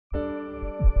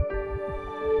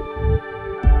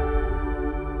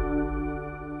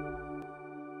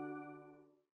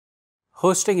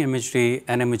Hosting imagery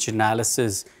and image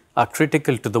analysis are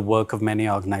critical to the work of many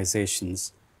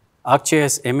organizations.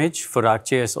 ArcGIS Image for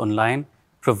ArcGIS Online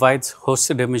provides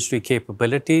hosted imagery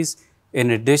capabilities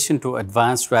in addition to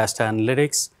advanced raster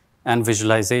analytics and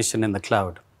visualization in the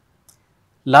cloud.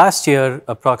 Last year,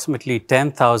 approximately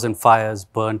 10,000 fires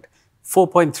burnt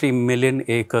 4.3 million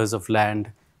acres of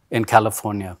land in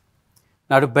California.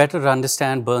 Now, to better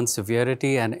understand burn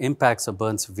severity and impacts of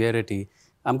burn severity,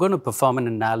 I'm going to perform an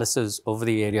analysis over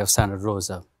the area of Santa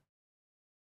Rosa.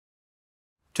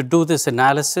 To do this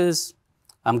analysis,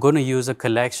 I'm going to use a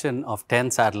collection of 10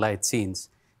 satellite scenes.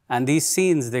 And these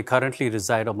scenes, they currently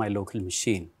reside on my local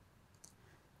machine.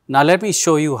 Now, let me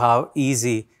show you how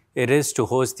easy it is to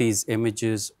host these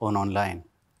images online.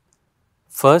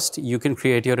 First, you can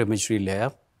create your imagery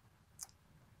layer.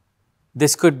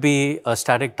 This could be a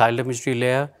static tiled imagery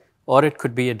layer, or it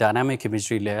could be a dynamic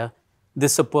imagery layer.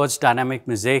 This supports dynamic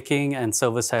mosaicing and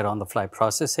server-side on-the-fly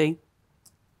processing.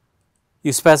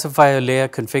 You specify a layer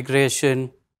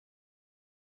configuration,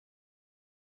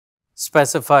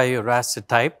 specify your raster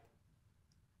type.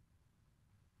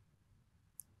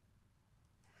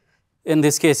 In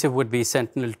this case, it would be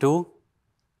Sentinel-2.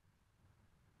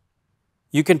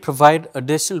 You can provide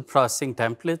additional processing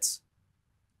templates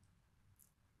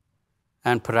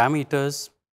and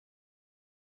parameters.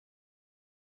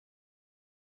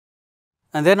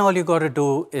 And then all you got to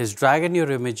do is drag in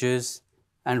your images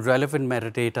and relevant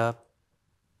metadata,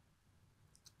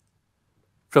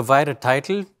 provide a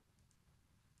title,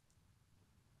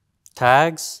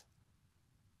 tags,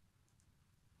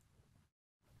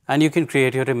 and you can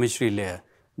create your imagery layer.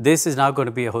 This is now going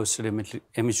to be a hosted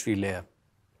imagery layer.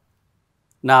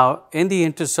 Now, in the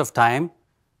interest of time,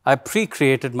 I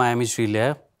pre-created my imagery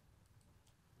layer,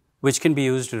 which can be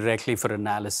used directly for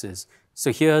analysis.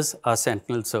 So here's our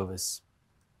Sentinel service.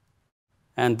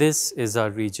 And this is our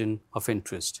region of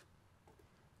interest.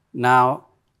 Now,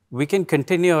 we can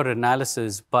continue our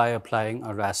analysis by applying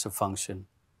a raster function.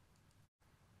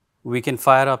 We can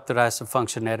fire up the raster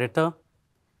function editor.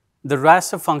 The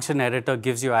raster function editor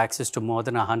gives you access to more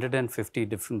than 150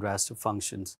 different raster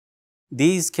functions.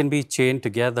 These can be chained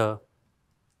together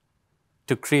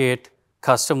to create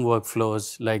custom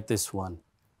workflows like this one,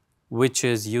 which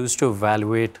is used to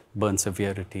evaluate burn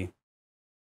severity.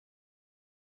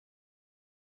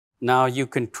 Now you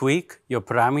can tweak your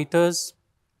parameters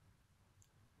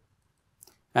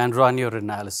and run your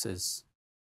analysis.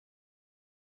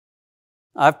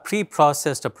 I've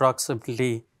pre-processed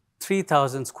approximately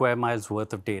 3,000 square miles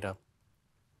worth of data.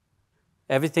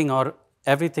 Everything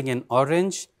in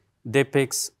orange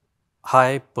depicts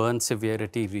high burn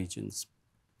severity regions.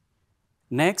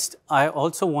 Next, I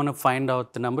also want to find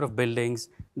out the number of buildings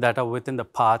that are within the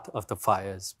path of the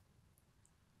fires.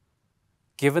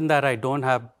 Given that I don't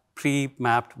have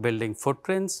pre-mapped building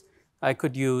footprints, I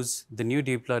could use the new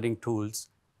deep learning tools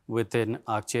within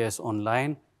ArcGIS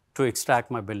Online to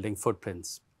extract my building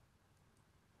footprints.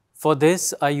 For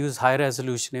this, I use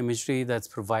high-resolution imagery that's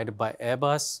provided by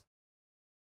Airbus.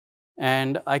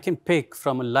 And I can pick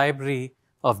from a library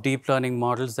of deep learning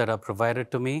models that are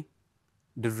provided to me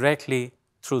directly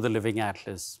through the Living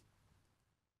Atlas.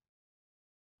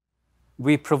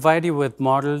 We provide you with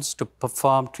models to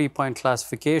perform tree-point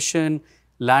classification,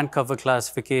 land cover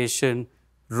classification,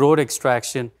 road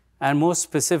extraction, and most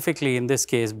specifically, in this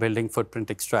case, building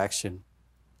footprint extraction.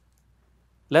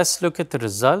 Let's look at the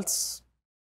results.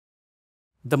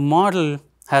 The model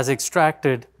has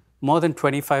extracted more than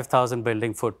 25,000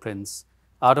 building footprints,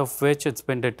 out of which it's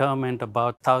been determined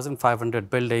about 1,500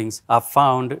 buildings are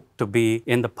found to be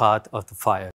in the path of the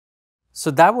fire. So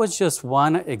that was just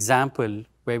one example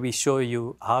where we show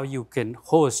you how you can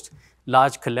host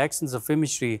large collections of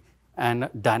imagery and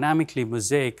dynamically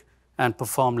mosaic and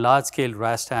perform large-scale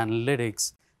raster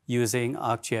analytics using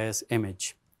ArcGIS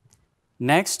Image.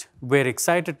 Next, we're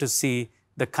excited to see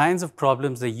the kinds of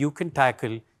problems that you can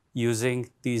tackle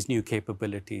using these new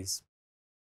capabilities.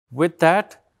 With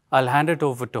that, I'll hand it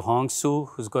over to Hong Su,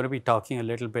 who's going to be talking a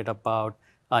little bit about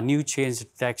our new change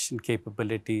detection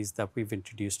capabilities that we've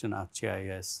introduced in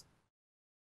ArcGIS.